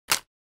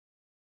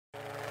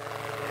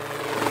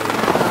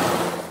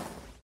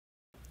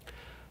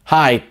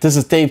Hi, this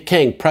is Dave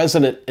King,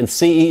 President and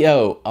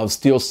CEO of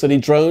Steel City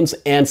Drones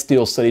and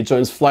Steel City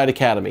Drones Flight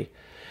Academy.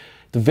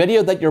 The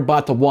video that you're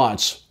about to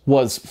watch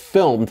was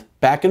filmed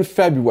back in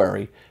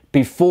February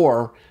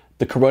before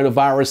the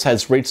coronavirus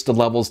has reached the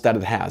levels that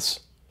it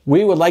has.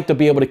 We would like to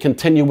be able to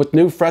continue with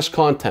new, fresh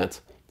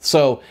content.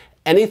 So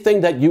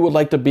anything that you would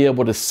like to be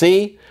able to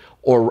see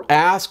or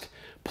ask,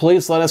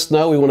 please let us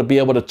know. We want to be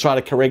able to try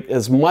to create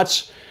as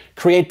much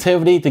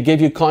creativity to give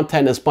you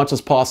content as much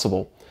as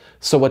possible.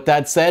 So with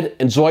that said,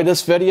 enjoy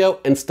this video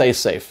and stay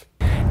safe.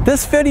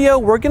 This video,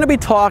 we're going to be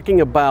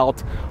talking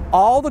about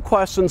all the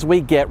questions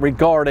we get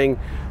regarding,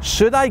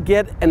 should I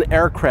get an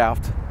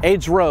aircraft, a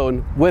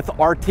drone with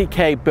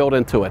RTK built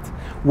into it?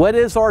 What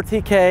is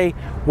RTK?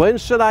 When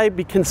should I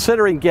be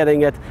considering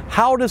getting it?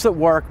 How does it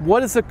work? What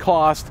does it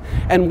cost?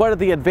 And what are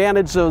the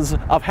advantages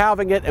of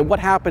having it? And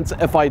what happens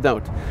if I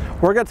don't?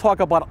 We're going to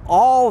talk about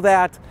all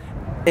that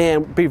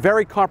and be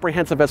very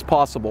comprehensive as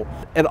possible.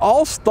 It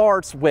all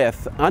starts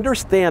with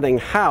understanding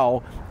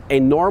how a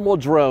normal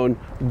drone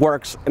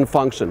works and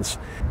functions.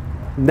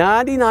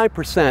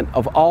 99%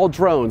 of all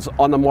drones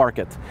on the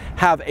market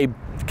have a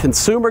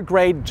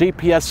consumer-grade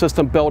GPS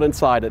system built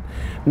inside it,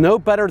 no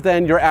better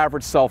than your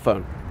average cell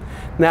phone.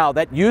 Now,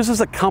 that uses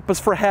a compass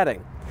for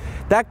heading.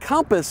 That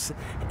compass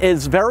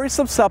is very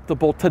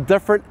susceptible to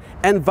different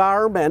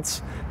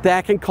environments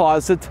that can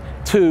cause it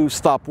to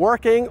stop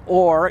working,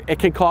 or it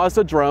can cause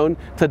the drone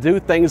to do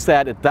things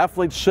that it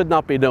definitely should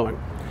not be doing.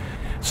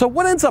 So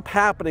what ends up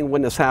happening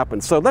when this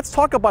happens? So let's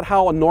talk about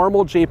how a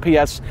normal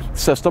GPS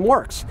system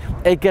works.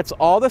 It gets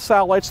all the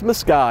satellites in the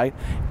sky,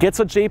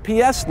 gets a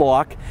GPS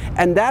lock,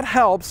 and that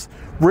helps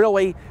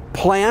really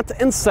plant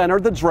and center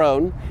the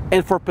drone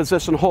and for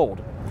position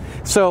hold.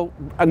 So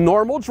a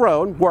normal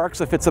drone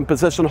works, if it's in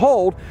position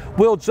hold,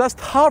 will just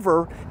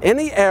hover in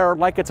the air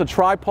like it's a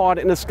tripod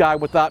in the sky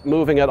without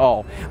moving at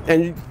all.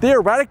 And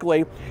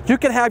theoretically, you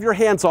can have your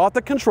hands off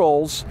the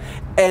controls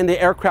and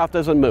the aircraft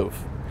doesn't move.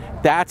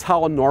 That's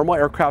how a normal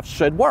aircraft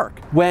should work.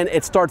 When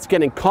it starts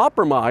getting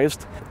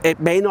compromised, it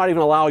may not even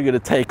allow you to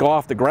take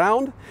off the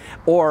ground,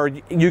 or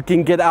you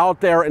can get out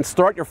there and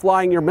start your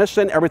flying your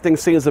mission, everything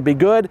seems to be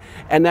good,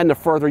 and then the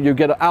further you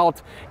get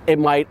out, it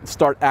might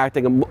start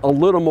acting a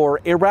little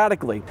more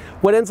erratically.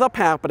 What ends up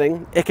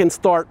happening, it can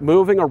start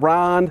moving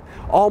around,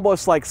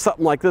 almost like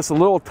something like this, a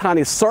little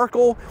tiny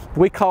circle.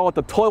 We call it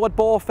the toilet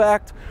bowl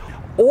effect.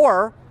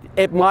 Or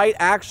it might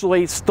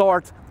actually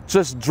start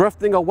just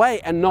drifting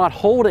away and not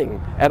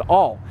holding at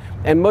all.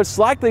 And most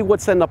likely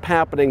what's end up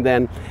happening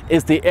then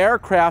is the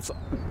aircraft's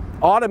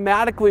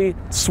automatically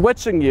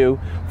switching you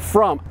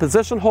from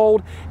position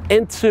hold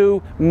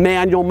into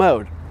manual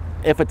mode.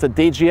 If it's a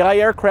DJI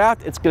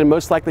aircraft, it's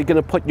most likely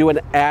going to put you in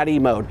ATTI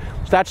mode.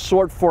 That's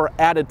short for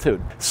attitude.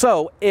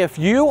 So if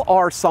you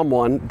are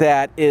someone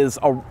that is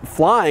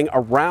flying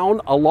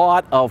around a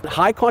lot of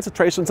high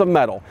concentrations of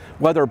metal,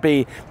 whether it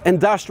be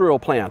industrial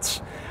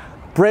plants,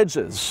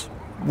 bridges,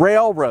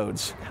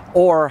 railroads,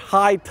 or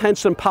high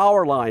tension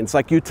power lines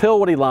like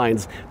utility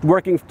lines,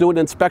 doing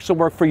inspection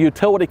work for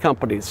utility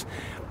companies.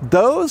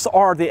 Those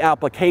are the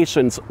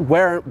applications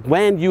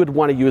when you would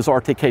want to use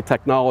RTK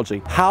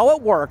technology. How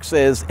it works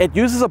is it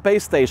uses a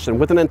base station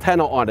with an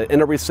antenna on it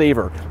and a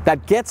receiver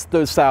that gets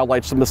those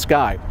satellites from the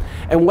sky.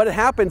 And what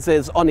happens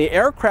is on the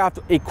aircraft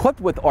equipped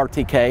with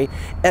RTK,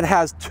 it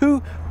has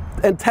two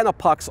antenna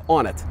pucks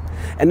on it.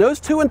 And those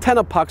two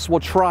antenna pucks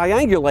will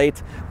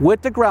triangulate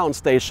with the ground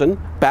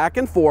station back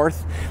and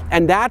forth,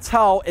 and that's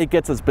how it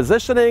gets its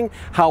positioning,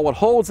 how it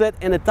holds it,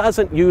 and it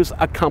doesn't use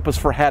a compass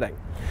for heading.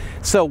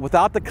 So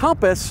without the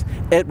compass,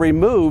 it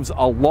removes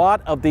a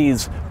lot of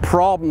these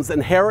problems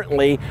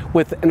inherently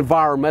with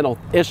environmental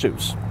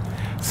issues.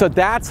 So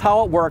that's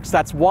how it works.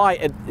 That's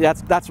why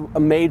that's a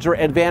major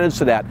advantage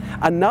to that.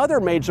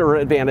 Another major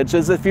advantage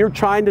is if you're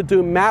trying to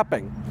do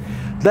mapping.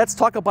 Let's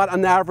talk about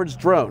an average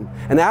drone.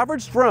 An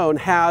average drone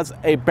has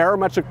a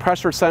barometric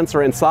pressure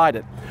sensor inside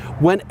it.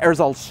 When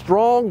there's a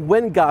strong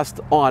wind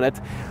gust on it,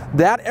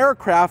 that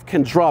aircraft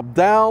can drop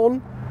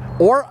down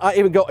or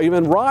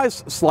even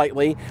rise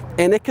slightly,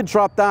 and it could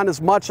drop down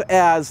as much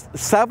as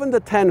 7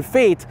 to 10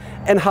 feet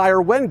in higher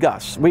wind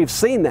gusts. We've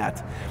seen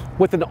that.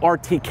 With an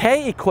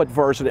RTK equipped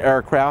version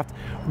aircraft,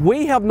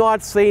 we have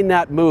not seen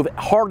that move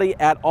hardly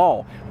at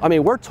all. I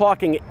mean, we're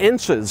talking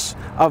inches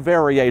of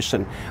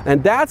variation,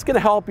 and that's going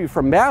to help you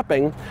for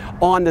mapping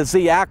on the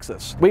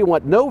Z-axis. We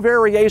want no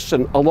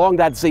variation along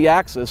that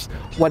Z-axis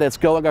when it's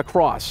going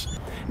across.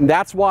 And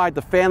that's why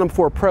the Phantom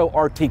 4 Pro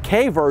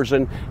RTK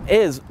version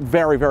is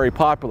very, very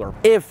popular.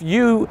 If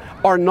you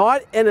are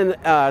not in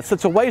a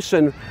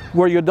situation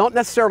where you don't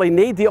necessarily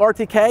need the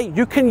RTK,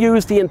 you can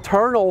use the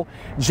internal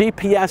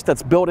GPS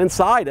that's built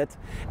inside it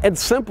and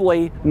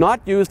simply not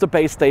use the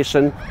base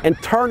station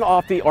and turn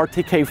off the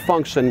RTK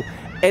function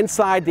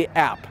inside the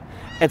app.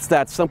 It's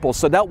that simple.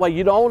 So that way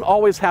you don't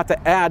always have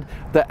to add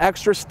the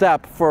extra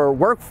step for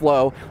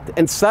workflow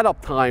and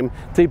setup time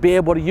to be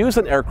able to use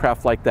an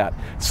aircraft like that.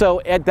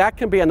 So that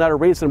can be another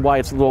reason why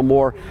it's a little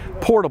more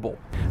portable.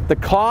 The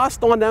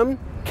cost on them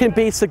can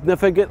be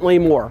significantly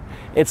more.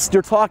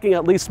 You're talking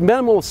at least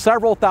minimum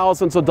several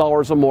thousands of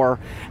dollars or more.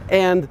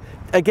 And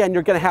again,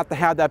 you're going to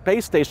have that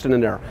base station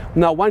in there.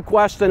 Now, one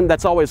question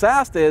that's always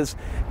asked is,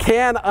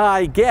 can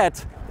I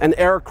get an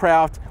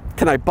aircraft,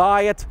 can I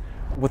buy it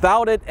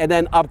without it and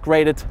then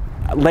upgrade it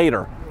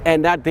later?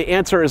 And the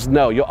answer is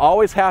no. You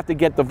always have to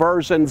get the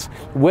versions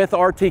with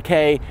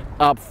RTK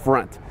up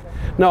front.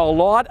 Now, a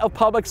lot of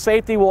public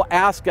safety will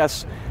ask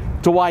us,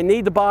 do I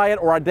need to buy it,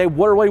 or they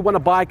really want to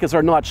buy it because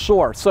they're not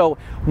sure? So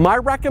my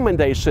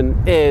recommendation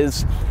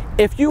is,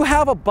 if you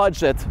have a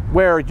budget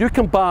where you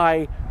can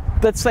buy,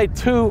 let's say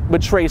 2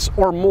 Matrice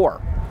or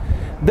more,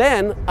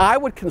 then I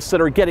would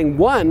consider getting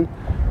one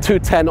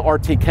 210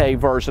 RTK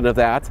version of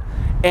that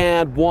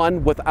and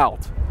one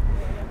without.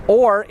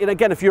 Or, and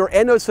again, if you're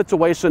in those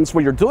situations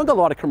where you're doing a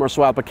lot of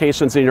commercial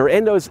applications and you're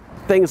in those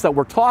things that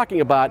we're talking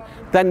about,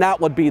 then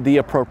that would be the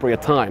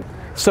appropriate time.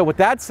 So with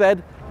that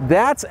said,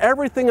 that's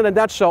everything in a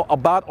nutshell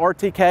about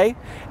RTK.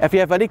 If you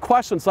have any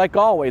questions, like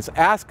always,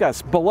 ask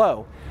us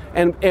below.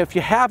 And if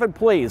you haven't,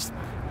 please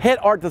hit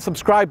the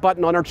subscribe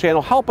button on our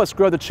channel. Help us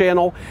grow the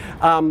channel.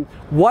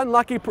 One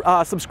lucky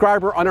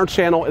subscriber on our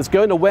channel is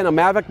going to win a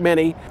Mavic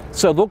Mini.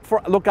 So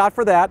look out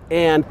for that.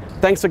 And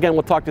thanks again.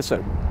 We'll talk to you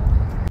soon.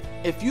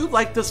 If you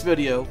like this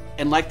video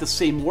and like to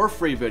see more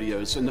free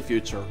videos in the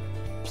future,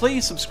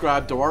 please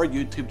subscribe to our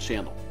YouTube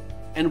channel.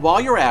 And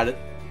while you're at it,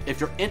 if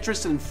you're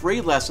interested in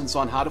free lessons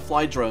on how to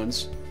fly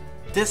drones,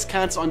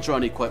 discounts on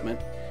drone equipment,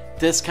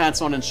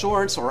 discounts on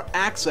insurance, or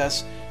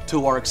access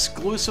to our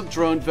exclusive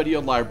drone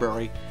video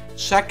library,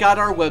 check out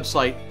our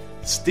website,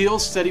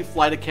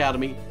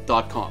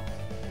 steelcityflightacademy.com.